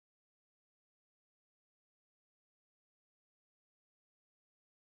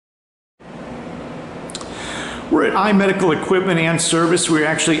We're at iMedical Equipment and Service. We're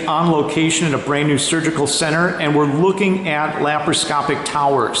actually on location at a brand new surgical center, and we're looking at laparoscopic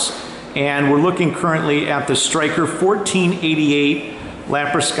towers. And we're looking currently at the Stryker 1488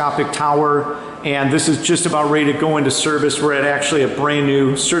 laparoscopic tower, and this is just about ready to go into service. We're at actually a brand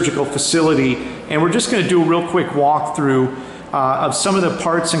new surgical facility, and we're just going to do a real quick walkthrough of some of the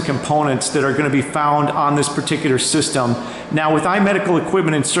parts and components that are going to be found on this particular system. Now, with iMedical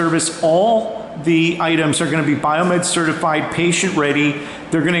Equipment and Service, all the items are going to be biomed certified, patient ready.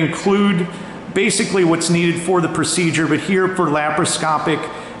 They're going to include basically what's needed for the procedure, but here for laparoscopic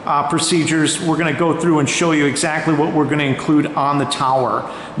procedures, we're going to go through and show you exactly what we're going to include on the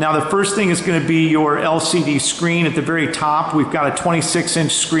tower. Now, the first thing is going to be your LCD screen at the very top. We've got a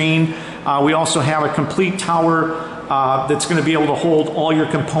 26-inch screen. We also have a complete tower that's going to be able to hold all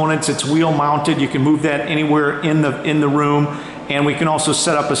your components. It's wheel mounted. You can move that anywhere in the room, and we can also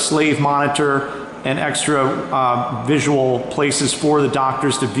set up a slave monitor and extra visual places for the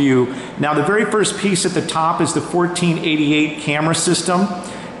doctors to view. Now, the very first piece at the top is the 1488 camera system,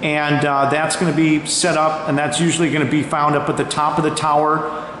 and that's going to be set up, and that's usually going to be found up at the top of the tower.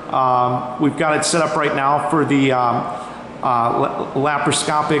 We've got it set up right now for the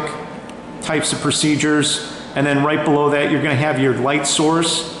laparoscopic types of procedures. And then right below that, you're going to have your light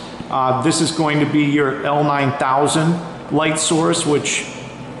source. This is going to be your L9000 light source, which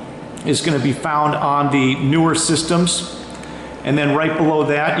is going to be found on the newer systems. And then right below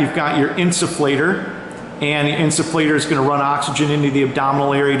that, you've got your insufflator. And the insufflator is going to run oxygen into the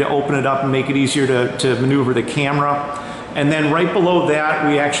abdominal area to open it up and make it easier to maneuver the camera. And then right below that,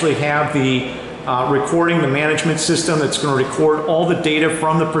 we actually have the recording, the management system that's going to record all the data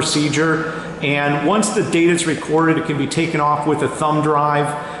from the procedure. And once the data is recorded, it can be taken off with a thumb drive,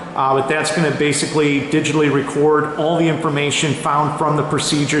 but that's going to basically digitally record all the information found from the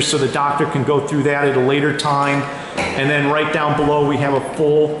procedure so the doctor can go through that at a later time. And then right down below, we have a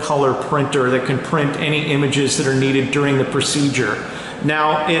full color printer that can print any images that are needed during the procedure.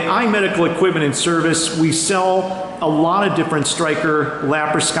 Now, at iMedical Equipment and Service, we sell a lot of different Stryker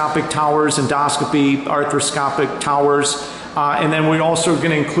laparoscopic towers, endoscopy, arthroscopic towers. And then we're also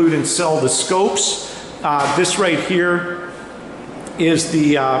going to include and sell the scopes. This right here is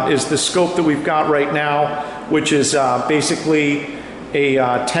the scope that we've got right now, which is basically a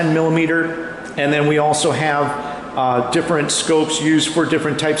 10 millimeter. And then we also have different scopes used for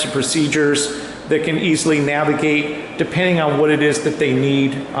different types of procedures that can easily navigate depending on what it is that they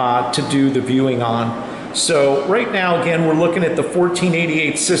need to do the viewing on. So right now, again, we're looking at the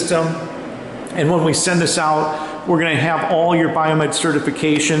 1488 system. And when we send this out, we're going to have all your biomed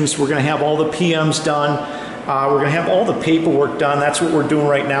certifications. We're going to have all the PMs done. We're going to have all the paperwork done. That's what we're doing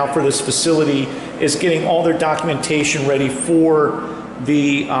right now for this facility, is getting all their documentation ready for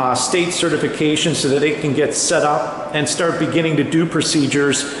the state certification so that they can get set up and start beginning to do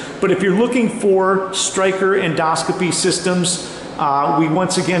procedures. But if you're looking for Stryker endoscopy systems, we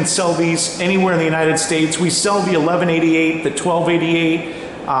once again sell these anywhere in the United States. We sell the 1188, the 1288.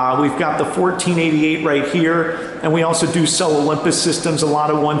 We've got the 1488 right here, and we also do sell Olympus systems, a lot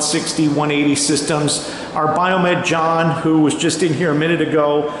of 160, 180 systems. Our Biomed John, who was just in here a minute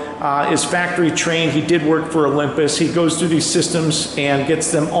ago, is factory trained. He did work for Olympus. He goes through these systems and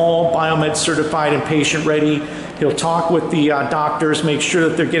gets them all biomed certified and patient ready. He'll talk with the doctors, make sure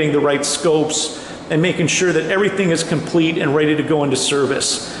that they're getting the right scopes, and making sure that everything is complete and ready to go into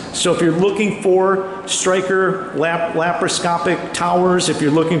service. So if you're looking for Stryker laparoscopic towers, if you're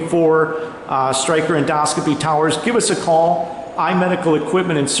looking for Stryker endoscopy towers, give us a call. iMedical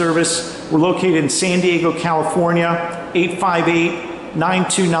Equipment and Service. We're located in San Diego, California,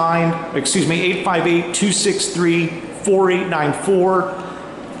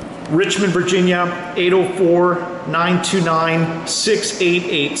 858-263-4894. Richmond, Virginia,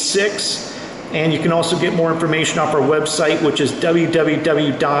 804-929-6886. And you can also get more information off our website, which is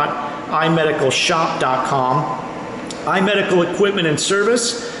www.imedicalshop.com. iMedical Equipment and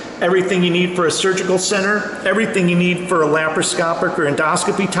Service, everything you need for a surgical center, everything you need for a laparoscopic or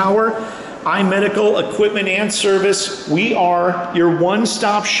endoscopy tower. iMedical Equipment and Service, we are your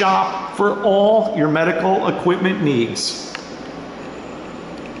one-stop shop for all your medical equipment needs.